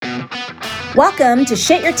Welcome to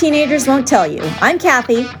Shit Your Teenagers Won't Tell You. I'm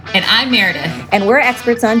Cathy. And I'm Meredith. And we're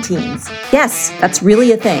experts on teens. Yes, that's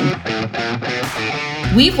really a thing.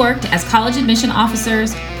 We've worked as college admission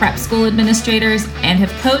officers, prep school administrators, and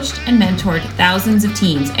have coached and mentored thousands of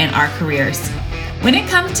teens in our careers. When it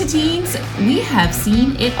comes to teens, we have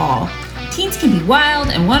seen it all. Teens can be wild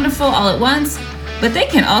and wonderful all at once, but they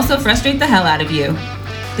can also frustrate the hell out of you.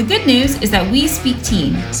 The good news is that we speak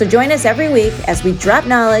teen. So join us every week as we drop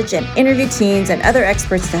knowledge and interview teens and other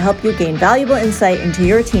experts to help you gain valuable insight into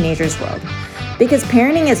your teenager's world. Because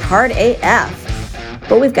parenting is hard AF,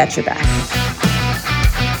 but we've got your back.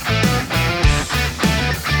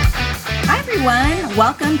 Hi everyone,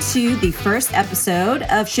 welcome to the first episode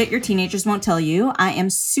of Shit Your Teenagers Won't Tell You. I am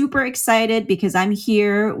super excited because I'm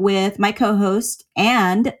here with my co-host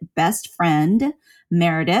and best friend,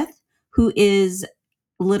 Meredith, who is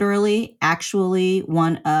literally, actually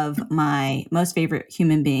one of my most favorite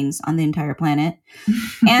human beings on the entire planet.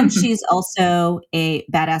 And she's also a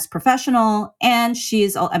badass professional. And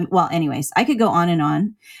she's, well, anyways, I could go on and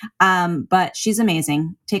on, but she's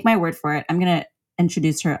amazing. Take my word for it. I'm going to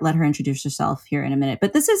introduce her, let her introduce herself here in a minute.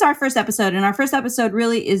 But this is our first episode. And our first episode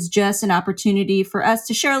really is just an opportunity for us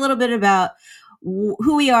to share a little bit about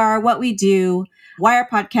who we are, what we do, why our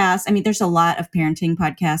podcast. I mean, there's a lot of parenting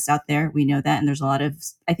podcasts out there. We know that. And there's a lot of,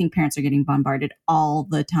 I think parents are getting bombarded all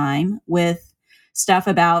the time with stuff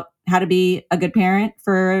about how to be a good parent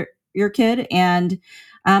for your kid. And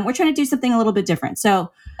we're trying to do something a little bit different.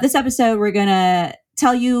 So this episode, we're going to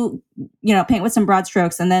tell you, paint with some broad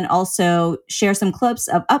strokes and then also share some clips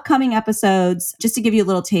of upcoming episodes just to give you a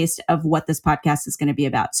little taste of what this podcast is going to be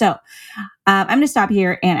about. So I'm going to stop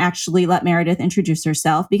here and actually let Meredith introduce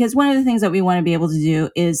herself, because one of the things that we want to be able to do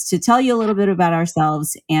is to tell you a little bit about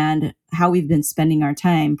ourselves and how we've been spending our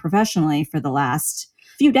time professionally for the last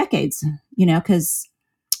few decades, because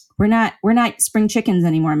we're not spring chickens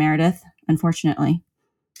anymore, Meredith, unfortunately.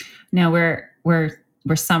 No, we're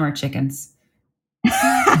summer chickens.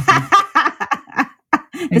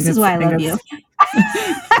 This is why I love you.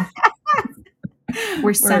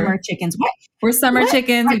 We're summer chickens. What? We're summer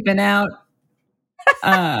chickens. We've been out.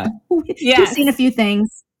 We've seen a few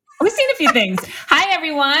things. Hi,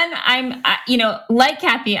 everyone. I'm, like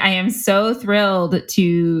Cathy, I am so thrilled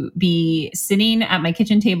to be sitting at my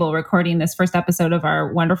kitchen table recording this first episode of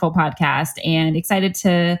our wonderful podcast, and excited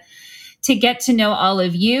to get to know all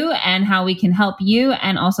of you and how we can help you,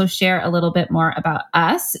 and also share a little bit more about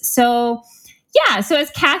us. So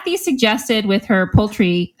as Cathy suggested with her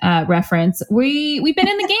poultry reference, we've been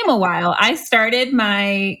in the game a while. I started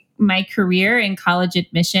my career in college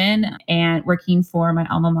admission and working for my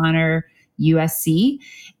alma mater, USC,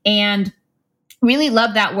 and really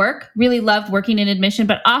loved that work, really loved working in admission,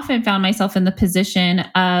 but often found myself in the position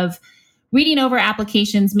of reading over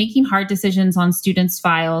applications, making hard decisions on students'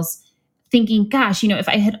 files, thinking, gosh, if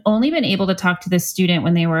I had only been able to talk to this student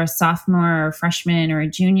when they were a sophomore or freshman or a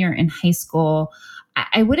junior in high school,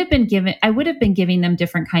 I would have been giving them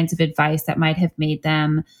different kinds of advice that might have made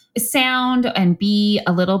them sound and be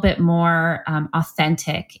a little bit more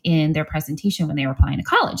authentic in their presentation when they were applying to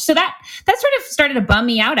college. So that sort of started to bum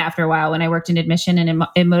me out after a while when I worked in admission, and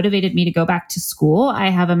it motivated me to go back to school. I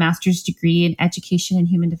have a master's degree in education and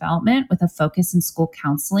human development with a focus in school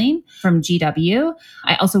counseling from GW.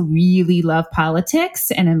 I also really love politics,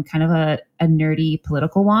 and I'm kind of a nerdy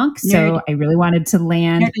political wonk. So I really wanted to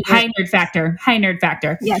land high nerd factor.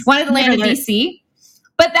 Yes. Wanted to land in DC.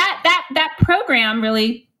 But that program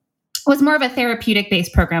really was more of a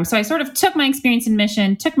therapeutic-based program. So I sort of took my experience in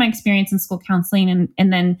admission, took my experience in school counseling,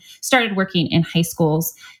 and then started working in high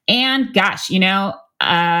schools. And gosh,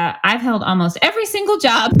 I've held almost every single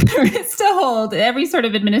job there is to hold, every sort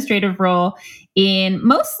of administrative role in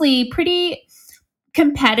mostly pretty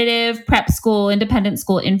competitive prep school, independent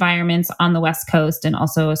school environments on the West Coast, and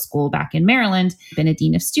also a school back in Maryland. Been a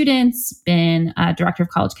dean of students, been a director of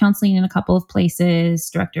college counseling in a couple of places,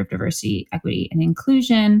 director of diversity, equity, and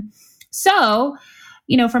inclusion. So,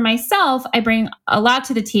 for myself, I bring a lot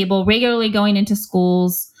to the table, regularly going into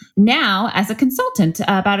schools now as a consultant.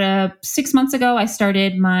 About 6 months ago, I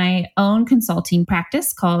started my own consulting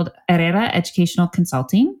practice called Herrera Educational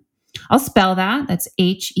Consulting. I'll spell that. That's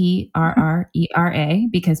Herrera,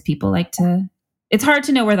 because people it's hard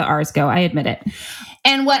to know where the R's go. I admit it.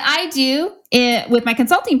 And what I do with my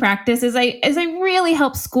consulting practice is I really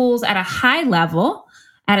help schools at a high level,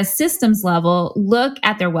 at a systems level, look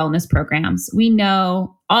at their wellness programs. We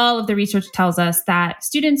know, all of the research tells us that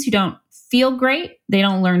students who don't feel great, they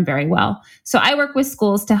don't learn very well. So I work with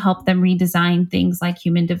schools to help them redesign things like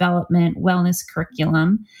human development, wellness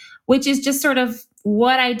curriculum, which is just sort of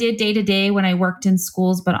what I did day to day when I worked in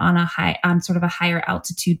schools, but on sort of a higher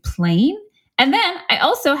altitude plane. And then I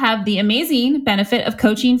also have the amazing benefit of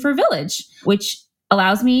coaching for Village, which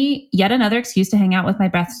allows me yet another excuse to hang out with my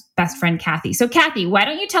best friend, Cathy. So Cathy, why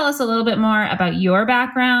don't you tell us a little bit more about your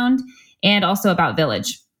background and also about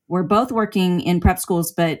Village? We're both working in prep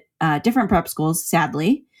schools, but different prep schools,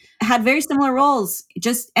 sadly. Had very similar roles,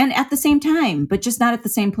 and at the same time, but just not at the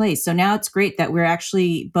same place. So now it's great that we're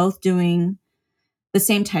actually both doing the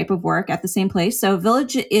same type of work at the same place. So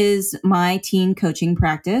Village is my teen coaching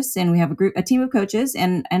practice, and we have a team of coaches,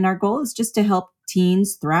 and our goal is just to help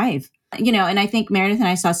teens thrive. And I think Meredith and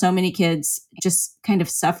I saw so many kids just kind of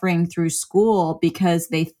suffering through school because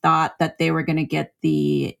they thought that they were going to get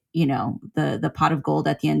the pot of gold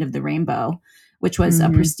at the end of the rainbow, which was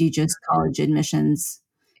a prestigious college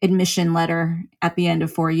admission letter at the end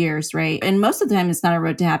of 4 years, right? And most of the time it's not a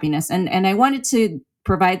road to happiness. And I wanted to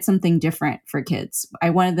provide something different for kids. I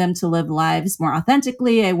wanted them to live lives more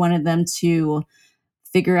authentically. I wanted them to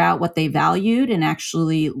figure out what they valued and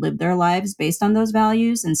actually live their lives based on those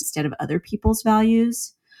values instead of other people's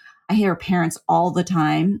values. I hear parents all the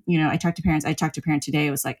time. I talked to parents. I talked to a parent today.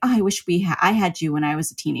 It was like, oh, I wish I had you when I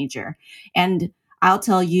was a teenager. And I'll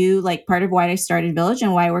tell you, like, part of why I started Village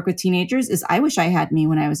and why I work with teenagers is I wish I had me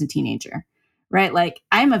when I was a teenager, right? Like,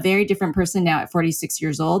 I'm a very different person now at 46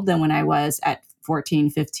 years old than when I was at 14,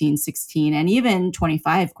 15, 16, and even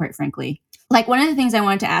 25, quite frankly. Like, one of the things I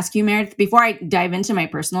wanted to ask you, Meredith, before I dive into my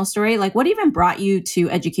personal story, like, what even brought you to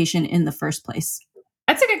education in the first place?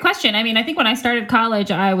 That's a good question. I mean, I think when I started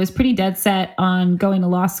college, I was pretty dead set on going to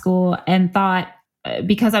law school and thought,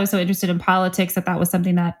 because I was so interested in politics, that was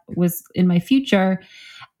something that was in my future.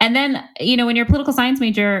 And then, when you're a political science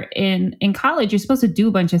major in college, you're supposed to do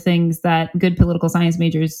a bunch of things that good political science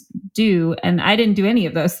majors do. And I didn't do any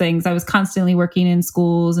of those things. I was constantly working in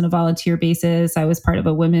schools on a volunteer basis. I was part of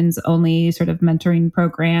a women's only sort of mentoring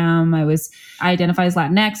program. I identify as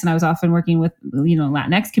Latinx, and I was often working with,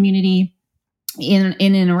 Latinx community in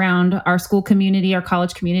and around our school community, our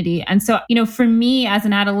college community. And so, for me as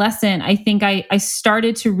an adolescent, I think I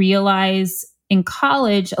started to realize in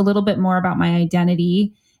college a little bit more about my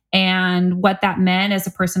identity and what that meant as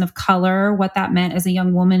a person of color, what that meant as a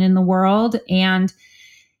young woman in the world. And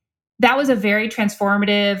that was a very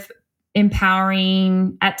transformative,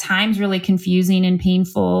 empowering, at times really confusing and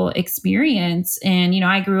painful experience. And,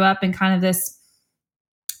 I grew up in kind of this,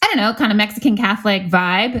 kind of Mexican Catholic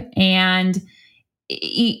vibe. And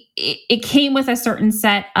it came with a certain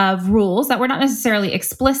set of rules that were not necessarily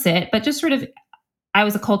explicit, but just sort of, I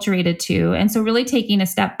was acculturated to. And so really taking a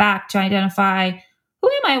step back to identify, who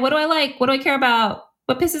am I? What do I like? What do I care about?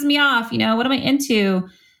 What pisses me off? What am I into?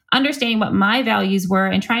 Understanding what my values were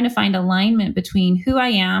and trying to find alignment between who I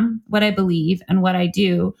am, what I believe, and what I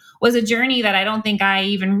do was a journey that I don't think I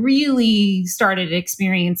even really started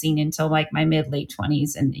experiencing until like my late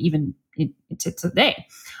 20s and even to today.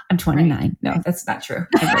 I'm 29. Right. No, that's not true.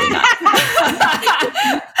 I'm really not.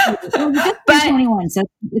 But 21, so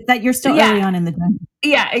it's that you're still early on in the journey.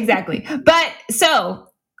 Yeah, exactly. But so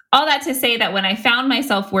all that to say that when I found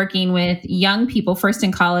myself working with young people, first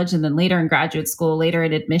in college and then later in graduate school, later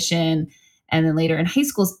in admission, and then later in high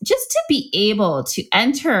schools, just to be able to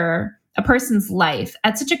enter a person's life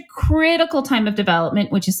at such a critical time of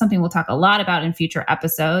development, which is something we'll talk a lot about in future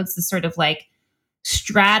episodes, the sort of like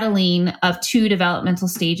straddling of two developmental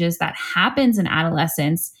stages that happens in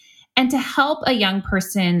adolescence, and to help a young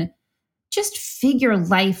person just figure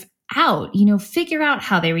life out, figure out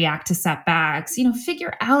how they react to setbacks,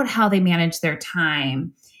 figure out how they manage their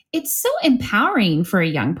time. It's so empowering for a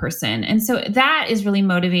young person. And so that is really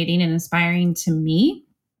motivating and inspiring to me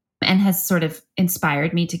and has sort of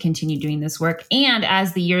inspired me to continue doing this work. And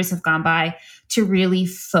as the years have gone by, to really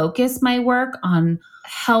focus my work on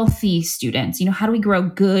healthy students. How do we grow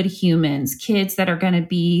good humans, kids that are going to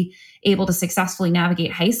be able to successfully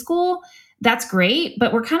navigate high school? That's great,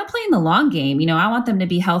 but we're kind of playing the long game. I want them to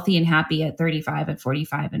be healthy and happy at 35 and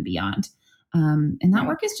 45 and beyond. And that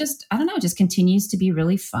work is just, just continues to be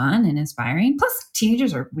really fun and inspiring. Plus,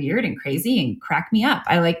 teenagers are weird and crazy and crack me up.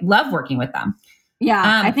 I love working with them.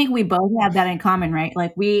 Yeah, I think we both have that in common, right?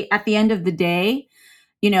 Like at the end of the day,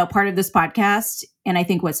 part of this podcast, and I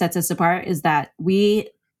think what sets us apart is that we,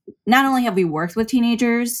 not only have we worked with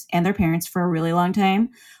teenagers and their parents for a really long time,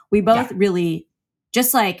 we both really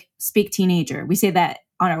just like speak teenager. We say that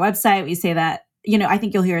on our website. We say that, I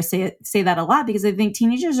think you'll hear us say that a lot because I think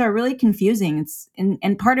teenagers are really confusing.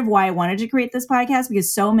 And part of why I wanted to create this podcast,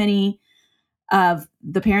 because so many of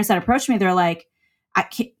the parents that approach me, they're like,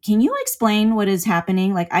 can you explain what is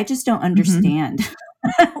happening? Like, I just don't understand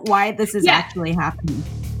why this is actually happening.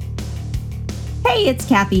 Hey, it's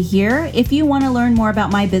Cathy here. If you want to learn more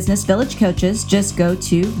about my business, Village Coaches, just go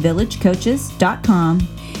to villagecoaches.com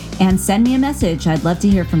and send me a message. I'd love to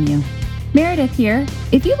hear from you. Meredith here.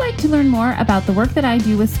 If you'd like to learn more about the work that I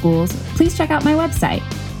do with schools, please check out my website,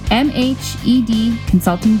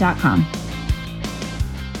 mhedconsulting.com.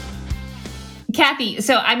 Cathy,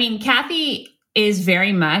 Cathy is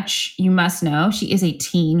very much, you must know, she is a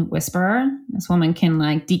teen whisperer. This woman can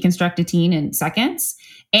deconstruct a teen in seconds.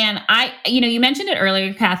 And you mentioned it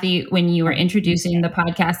earlier, Cathy, when you were introducing the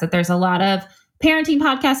podcast, that there's a lot of parenting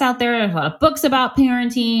podcasts out there. There's a lot of books about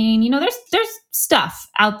parenting. There's stuff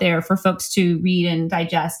out there for folks to read and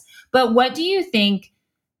digest. But what do you think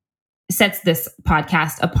sets this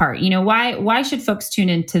podcast apart? Why should folks tune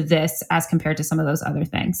into this as compared to some of those other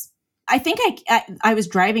things? I think I was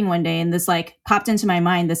driving one day and this popped into my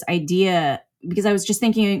mind, this idea, because I was just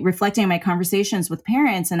reflecting on my conversations with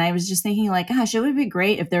parents. And I was just thinking gosh, it would be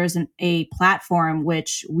great if there was a platform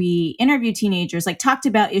which we interview teenagers, talked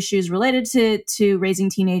about issues related to raising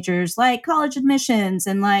teenagers, like college admissions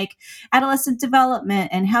and adolescent development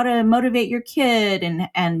and how to motivate your kid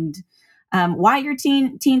and why your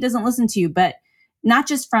teen doesn't listen to you, but not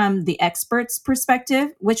just from the experts' perspective,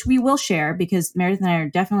 which we will share because Meredith and I are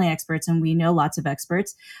definitely experts and we know lots of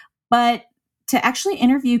experts, but to actually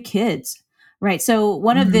interview kids, right? So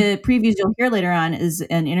one of the previews you'll hear later on is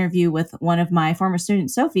an interview with one of my former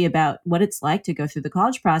students, Sophie, about what it's like to go through the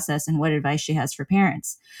college process and what advice she has for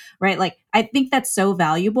parents, right? I think that's so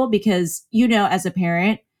valuable because, as a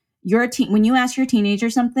parent, when you ask your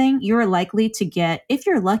teenager something, you're likely to get, if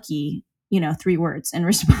you're lucky, 3 words in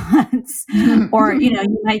response, or, you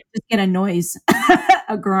might just get a noise,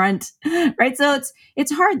 a grunt, right? So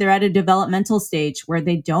it's hard. They're at a developmental stage where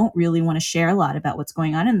they don't really want to share a lot about what's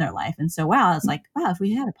going on in their life. And so, it's if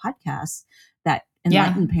we had a podcast that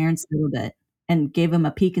enlightened parents a little bit and gave them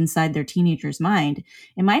a peek inside their teenager's mind,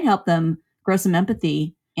 it might help them grow some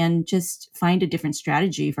empathy and just find a different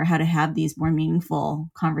strategy for how to have these more meaningful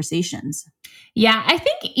conversations. Yeah, I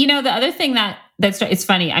think, the other thing that's it's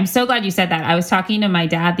funny. I'm so glad you said that. I was talking to my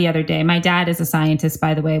dad the other day. My dad is a scientist,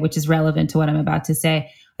 by the way, which is relevant to what I'm about to say. I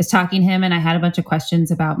was talking to him and I had a bunch of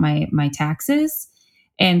questions about my taxes.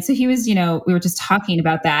 And so he was, we were just talking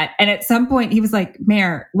about that. And at some point he was like,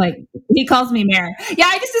 Mare, he calls me Mare. Yeah,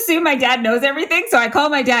 I just assume my dad knows everything. So I call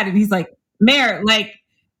my dad and he's like, Mare,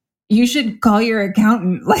 you should call your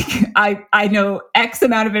accountant. I know X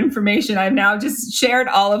amount of information. I've now just shared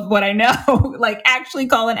all of what I know, actually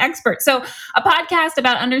call an expert. So a podcast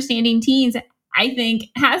about understanding teens, I think,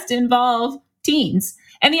 has to involve teens.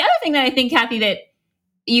 And the other thing that I think, Cathy, that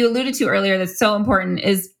you alluded to earlier that's so important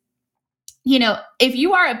is, if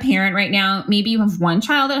you are a parent right now, maybe you have 1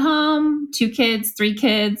 child at home, 2 kids, 3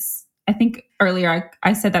 kids. I think earlier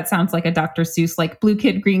I said that sounds like a Dr. Seuss, blue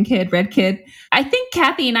kid, green kid, red kid. I think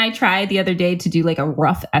Cathy and I tried the other day to do a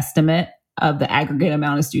rough estimate of the aggregate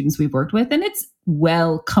amount of students we've worked with, and it's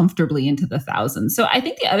well comfortably into the thousands. So I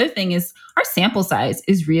think the other thing is our sample size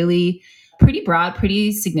is really pretty broad,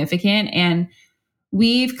 pretty significant. And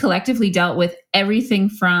we've collectively dealt with everything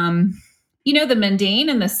from, the mundane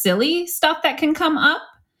and the silly stuff that can come up,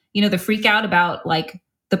 the freak out about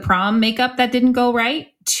the prom makeup that didn't go right,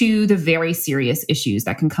 to the very serious issues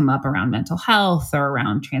that can come up around mental health or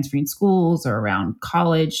around transferring schools or around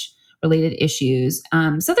college related issues.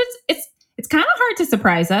 So it's kind of hard to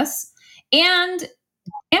surprise us, and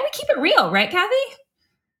we keep it real, right, Cathy?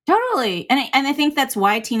 Totally. And I think that's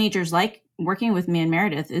why teenagers like working with me and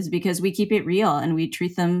Meredith, is because we keep it real and we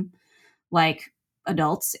treat them like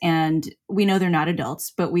adults, and we know they're not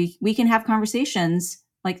adults, but we can have conversations,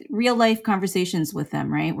 real life conversations with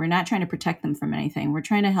them, right? We're not trying to protect them from anything. We're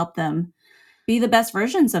trying to help them be the best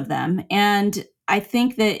versions of them. And I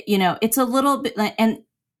think that, it's a little bit, and,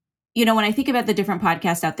 when I think about the different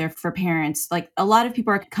podcasts out there for parents, a lot of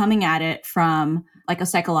people are coming at it from a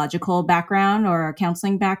psychological background or a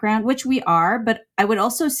counseling background, which we are. But I would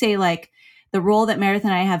also say the role that Meredith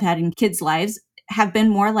and I have had in kids' lives have been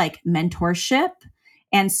more mentorship.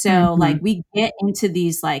 And so we get into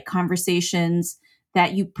these conversations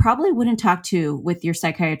that you probably wouldn't talk to with your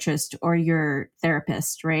psychiatrist or your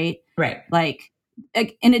therapist, right? Right.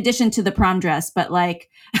 In addition to the prom dress, but those,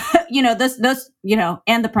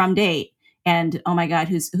 and the prom date, and oh my God,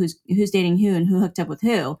 who's dating who and who hooked up with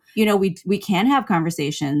who? We can have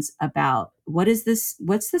conversations about what's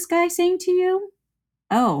this guy saying to you?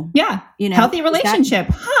 Oh, yeah, healthy relationship,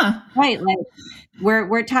 right? We're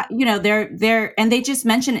they're and they just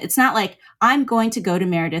mention it's not I'm going to go to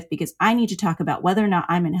Meredith because I need to talk about whether or not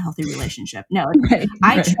I'm in a healthy relationship. No,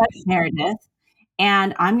 I trust Meredith,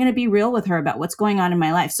 and I'm going to be real with her about what's going on in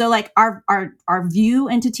my life. So like our view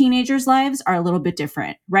into teenagers' lives are a little bit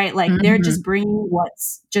different, right? Like they're just bringing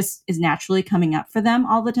what's just is naturally coming up for them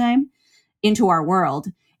all the time into our world.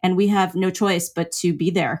 And we have no choice but to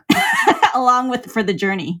be there along with for the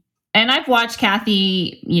journey. And I've watched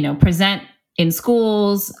Cathy, present in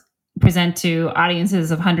schools, present to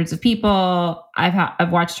audiences of hundreds of people.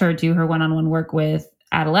 I've watched her do her one-on-one work with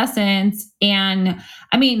adolescents. And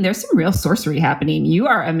I mean, there's some real sorcery happening. You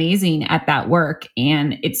are amazing at that work.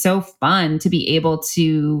 And it's so fun to be able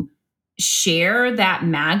to share that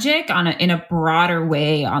magic in a broader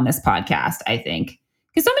way on this podcast, I think.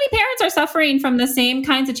 Because so many parents are suffering from the same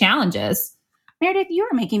kinds of challenges. Meredith, you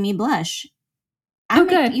are making me blush.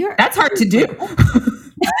 Good. That's hard to do.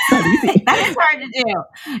 That's not easy. That is hard to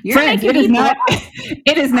do. Friends,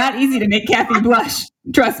 it is not easy to make Cathy blush.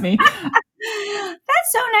 Trust me.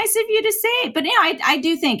 That's so nice of you to say. But I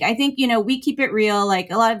think, we keep it real.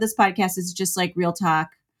 Like a lot of this podcast is just like real talk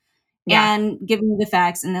and giving you the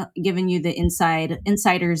facts and giving you the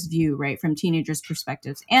insider's view, right? From teenagers'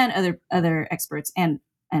 perspectives and other experts and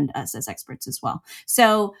us as experts as well.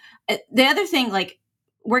 So the other thing, like,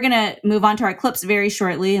 we're going to move on to our clips very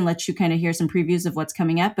shortly and let you kind of hear some previews of what's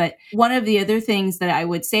coming up. But one of the other things that I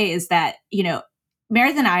would say is that,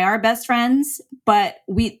 Meredith and I are best friends, but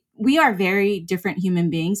we are very different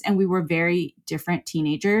human beings and we were very different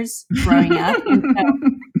teenagers growing up. And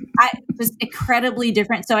so just incredibly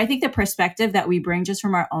different. So I think the perspective that we bring just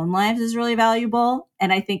from our own lives is really valuable.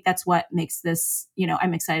 And I think that's what makes this,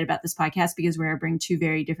 I'm excited about this podcast because we're bringing two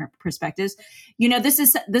very different perspectives. This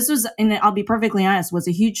was, and I'll be perfectly honest, was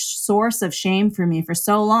a huge source of shame for me for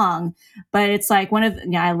so long. But it's like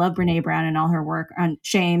I love Brene Brown and all her work on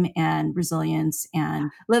shame and resilience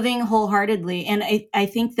and living wholeheartedly. And I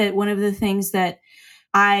think that one of the things that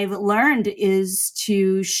I've learned is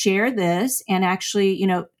to share this and actually,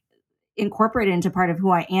 incorporate it into part of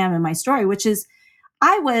who I am and my story, which is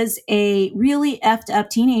I was a really effed up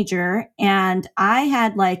teenager and I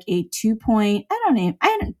had like a 2 point,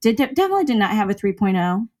 definitely did not have a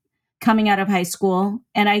 3.0 coming out of high school.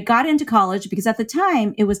 And I got into college because at the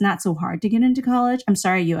time it was not so hard to get into college. I'm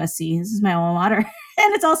sorry, USC, this is my alma mater.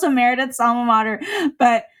 And it's also Meredith's alma mater.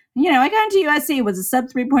 But, I got into USC, it was a sub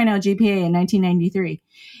 3.0 GPA in 1993.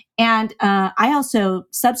 And I also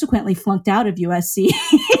subsequently flunked out of USC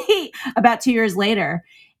about 2 years later.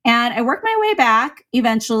 And I worked my way back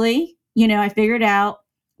eventually. I figured out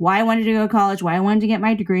why I wanted to go to college, why I wanted to get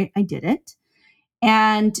my degree. I did it.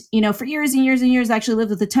 And, for years and years and years, I actually lived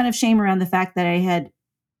with a ton of shame around the fact that I had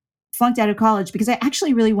flunked out of college because I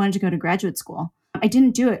actually really wanted to go to graduate school. I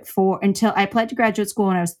didn't do it until I applied to graduate school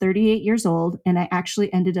when I was 38 years old. And I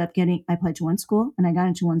actually ended up I applied to one school and I got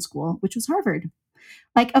into one school, which was Harvard.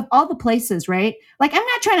 Like of all the places, right? Like I'm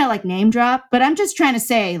not trying to like name drop, but I'm just trying to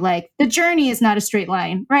say like the journey is not a straight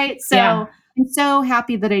line, right? So I'm so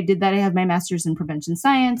happy that I did that. I have my master's in prevention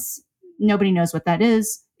science. Nobody knows what that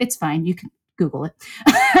is. It's fine. You can Google it.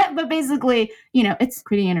 But basically, it's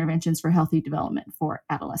creating interventions for healthy development for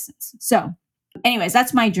adolescents. So anyways,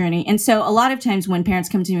 that's my journey. And so a lot of times when parents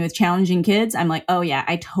come to me with challenging kids, I'm like, oh yeah,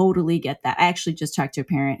 I totally get that. I actually just talked to a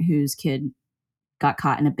parent whose kid got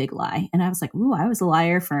caught in a big lie. And I was like, ooh, I was a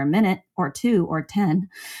liar for a minute or 2 or 10.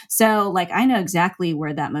 So like, I know exactly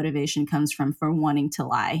where that motivation comes from for wanting to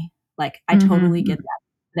lie. Like I totally get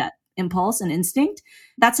that impulse and instinct.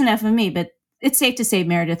 That's enough of me, but it's safe to say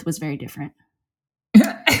Meredith was very different. Go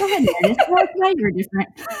ahead, Meredith. Why you're different.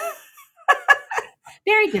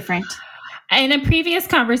 Very different. In a previous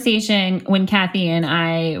conversation, when Cathy and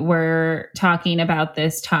I were talking about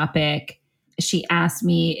this topic, she asked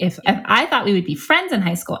me if I thought we would be friends in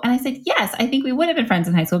high school. And I said, yes, I think we would have been friends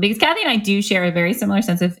in high school because Cathy and I do share a very similar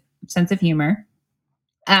sense of humor.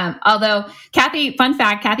 Although fun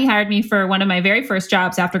fact, Cathy hired me for one of my very first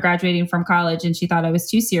jobs after graduating from college and she thought I was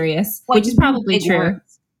too serious, which is probably true.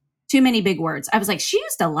 Words. Too many big words. I was like, she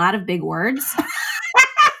used a lot of big words.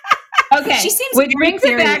 Okay. She seems which brings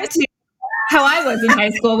it back to how I was in high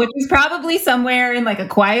school, which was probably somewhere in like a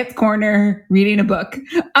quiet corner reading a book.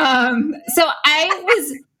 So I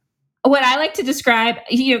was what I like to describe,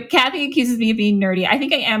 Cathy accuses me of being nerdy. I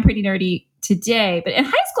think I am pretty nerdy today, but in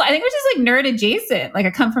high school, I think I was just like nerd adjacent. Like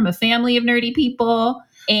I come from a family of nerdy people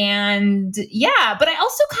and but I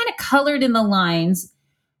also kind of colored in the lines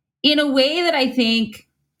in a way that I think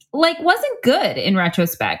like wasn't good in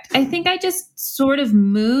retrospect. I think I just sort of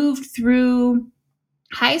moved through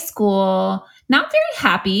high school, not very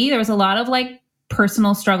happy. There was a lot of like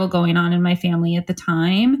personal struggle going on in my family at the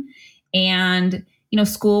time. And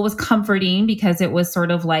school was comforting because it was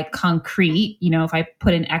sort of like concrete. If I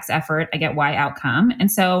put in X effort, I get Y outcome.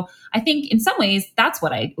 And so I think in some ways that's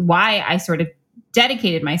why I sort of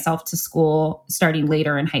dedicated myself to school starting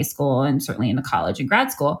later in high school and certainly in the college and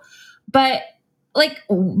grad school. But like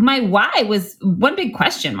my why was one big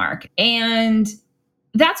question mark. And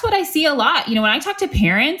that's what I see a lot. When I talk to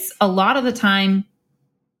parents, a lot of the time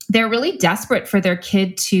they're really desperate for their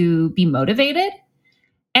kid to be motivated.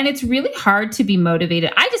 And it's really hard to be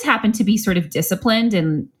motivated. I just happen to be sort of disciplined.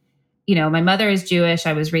 And, my mother is Jewish.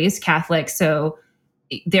 I was raised Catholic. So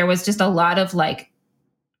there was just a lot of like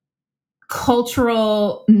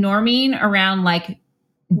cultural norming around like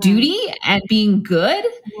duty and being good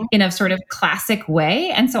in a sort of classic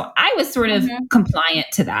way. And so I was sort of compliant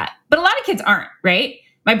to that. But a lot of kids aren't, right?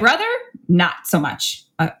 My brother, not so much.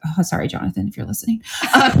 Sorry, Jonathan, if you're listening.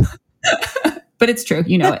 But it's true.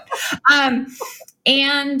 You know it.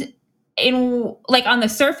 And in like on the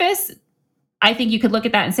surface, I think you could look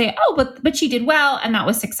at that and say, oh, but she did well and that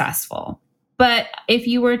was successful. But if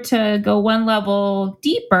you were to go one level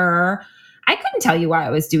deeper, I couldn't tell you why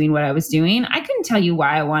I was doing what I was doing. I couldn't tell you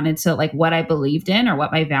why I wanted to, like what I believed in or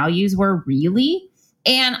what my values were really.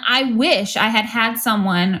 And I wish I had had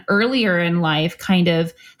someone earlier in life kind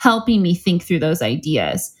of helping me think through those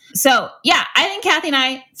ideas. So yeah, I think Cathy and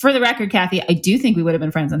I, for the record, Cathy, I do think we would have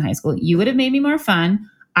been friends in high school. You would have made me more fun.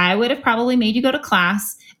 I would have probably made you go to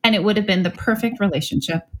class, and it would have been the perfect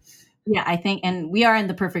relationship. Yeah, I think, and we are in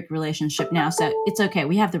the perfect relationship now, so it's okay.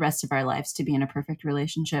 We have the rest of our lives to be in a perfect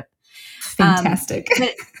relationship. Fantastic.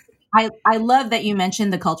 But I love that you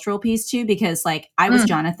mentioned the cultural piece too, because like I was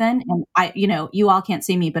Jonathan, and you all can't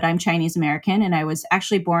see me, but I'm Chinese American, and I was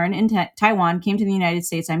actually born in Taiwan, came to the United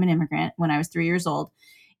States. I'm an immigrant when I was 3 years old,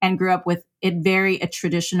 and grew up with a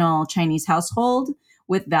traditional Chinese household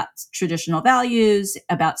with that traditional values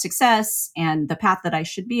about success and the path that I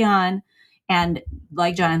should be on. And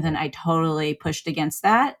like Jonathan, I totally pushed against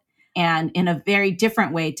that. And in a very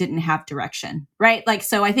different way, didn't have direction, right? Like,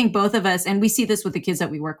 so I think both of us, and we see this with the kids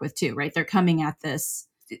that we work with too, right? They're coming at this,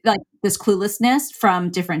 like this cluelessness from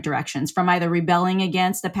different directions, from either rebelling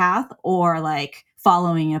against a path or like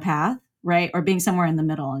following a path, right? Or being somewhere in the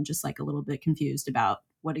middle and just like a little bit confused about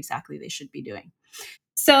what exactly they should be doing.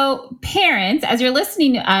 So parents, as you're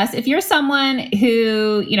listening to us, if you're someone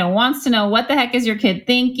who, wants to know what the heck is your kid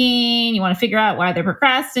thinking, you want to figure out why they're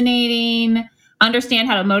procrastinating, understand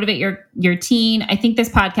how to motivate your teen, I think this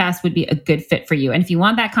podcast would be a good fit for you. And if you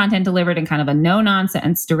want that content delivered in kind of a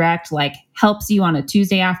no-nonsense, direct, like helps you on a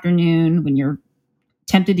Tuesday afternoon when you're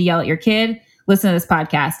tempted to yell at your kid, listen to this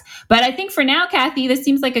podcast. But I think for now, Cathy, this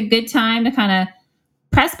seems like a good time to kind of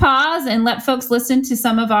press pause and let folks listen to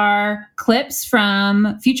some of our clips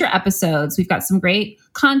from future episodes. We've got some great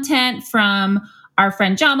content from our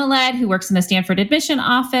friend Jamalet, who works in the Stanford admission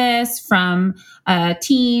office, from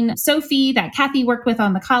teen Sophie that Cathy worked with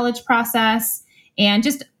on the college process, and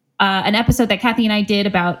just an episode that Cathy and I did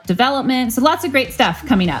about development. So lots of great stuff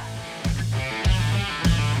coming up.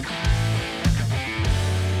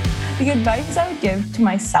 The advice I would give to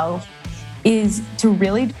myself is to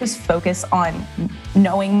really just focus on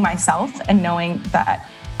knowing myself and knowing that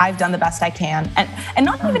I've done the best I can. And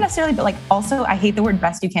not even necessarily, but like also, I hate the word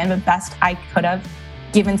best you can, but best I could have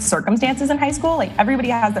given circumstances in high school. Like everybody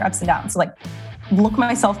has their ups and downs. So like look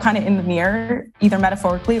myself kind of in the mirror, either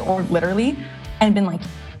metaphorically or literally, and been like,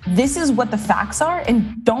 this is what the facts are.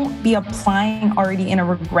 And don't be applying already in a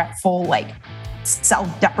regretful, like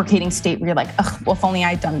self-deprecating state where you're like, ugh, well, if only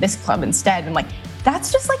I'd done this club instead. And like,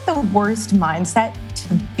 that's just like the worst mindset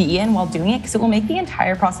to be in while doing it, because it will make the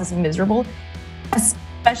entire process miserable,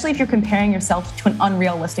 especially if you're comparing yourself to an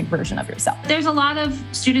unrealistic version of yourself. There's a lot of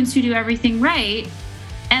students who do everything right,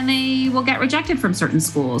 and they will get rejected from certain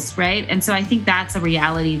schools, right? And so I think that's a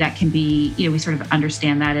reality that can be, we sort of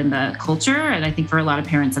understand that in the culture. And I think for a lot of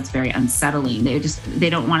parents, that's very unsettling. They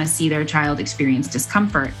don't want to see their child experience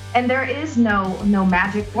discomfort. And there is no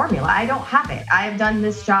magic formula. I don't have it. I have done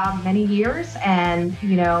this job many years, and,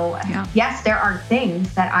 yes, there are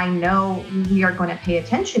things that I know we are going to pay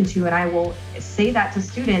attention to. And I will say that to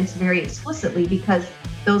students very explicitly, because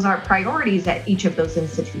those are priorities at each of those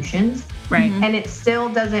institutions. Right. And it still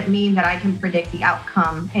doesn't mean that I can predict the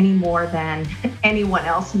outcome any more than anyone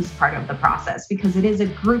else who's part of the process, because it is a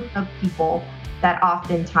group of people that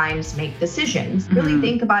oftentimes make decisions. Really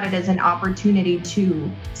think about it as an opportunity to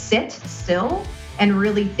sit still and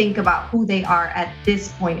really think about who they are at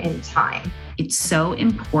this point in time. It's so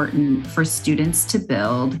important for students to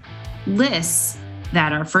build lists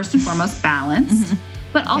that are first and foremost balanced,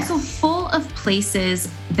 but also full of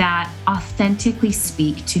places that authentically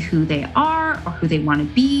speak to who they are are or who they want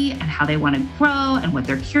to be and how they want to grow and what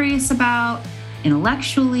they're curious about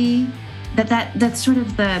intellectually, that's sort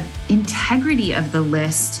of the integrity of the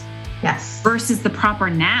list versus the proper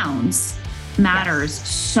nouns matters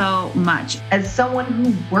so much. As someone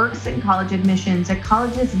who works in college admissions, a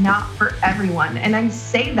college is not for everyone. And I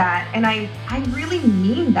say that, and I really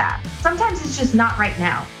mean that. Sometimes it's just not right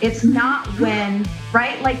now. It's not when,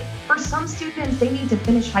 right? Like for some students, they need to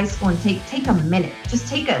finish high school and take a minute, just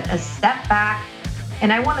take a step back.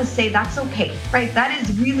 And I want to say that's okay, right? That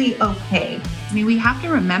is really okay. I mean, we have to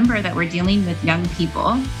remember that we're dealing with young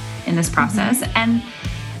people in this process, and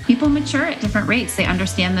people mature at different rates. They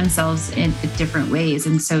understand themselves in different ways.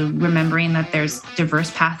 And so remembering that there's diverse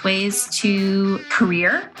pathways to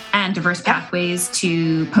career and diverse pathways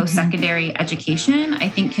to post-secondary education, I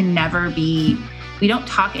think can never be, we don't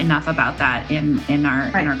talk enough about that in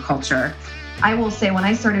our culture. I will say when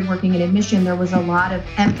I started working in admission, there was a lot of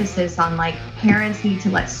emphasis on like parents need to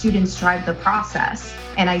let students drive the process.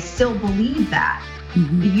 And I still believe that.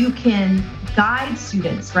 You can guide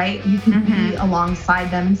students, right? You can be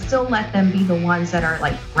alongside them and still let them be the ones that are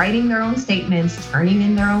like writing their own statements, turning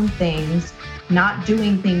in their own things, not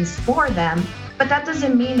doing things for them. But that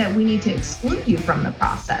doesn't mean that we need to exclude you from the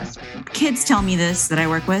process. Kids tell me this that I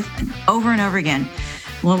work with over and over again.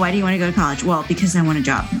 Well, why do you want to go to college? Well, because I want a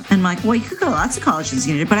job. And I'm like, well, you could go to lots of colleges,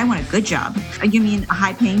 but I want a good job. You mean a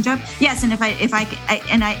high-paying job? Yes. And if I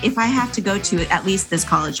have to go to at least this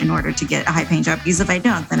college in order to get a high-paying job, because if I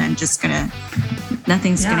don't, then I'm just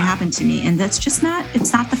nothing's gonna happen to me. And that's just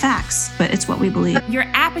it's not the facts, but it's what we believe. Your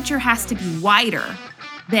aperture has to be wider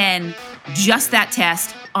than just that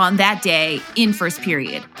test on that day in first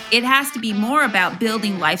period. It has to be more about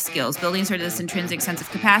building life skills, building sort of this intrinsic sense of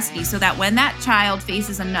capacity, so that when that child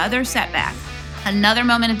faces another setback, another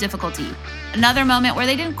moment of difficulty, another moment where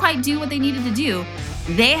they didn't quite do what they needed to do,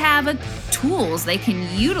 they have tools they can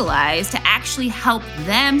utilize to actually help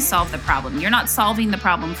them solve the problem. You're not solving the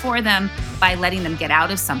problem for them by letting them get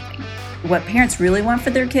out of something. What parents really want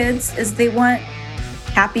for their kids is they want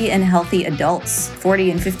happy and healthy adults,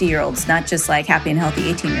 40 and 50-year-olds, not just like happy and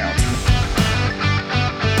healthy 18-year-olds.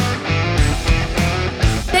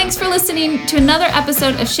 Thanks for listening to another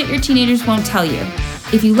episode of Shit Your Teenagers Won't Tell You.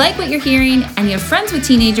 If you like what you're hearing and you have friends with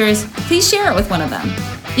teenagers, please share it with one of them.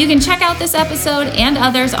 You can check out this episode and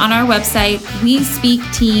others on our website,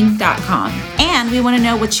 WeSpeakTeen.com. And we want to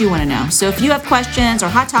know what you want to know. So if you have questions or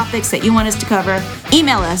hot topics that you want us to cover,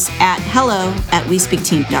 email us at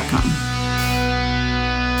hello@WeSpeakTeen.com.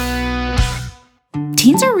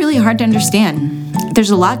 Teens are really hard to understand. There's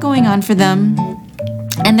a lot going on for them,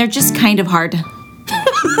 and they're just kind of hard.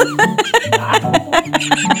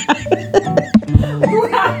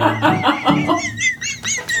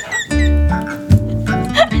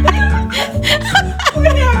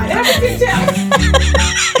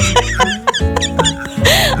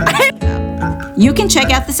 You can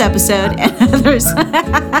check out this episode and others.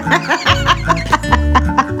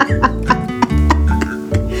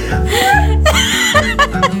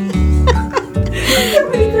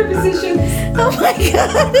 Oh my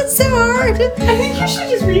God, it's so hard. I think you should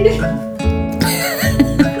just read it.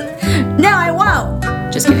 No, I won't.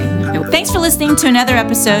 Just kidding. Thanks for listening to another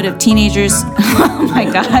episode of Teenagers. Oh my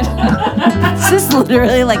God. This is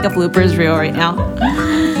literally like a bloopers reel right now.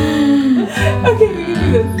 Okay, we can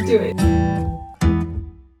do this. Let's do it.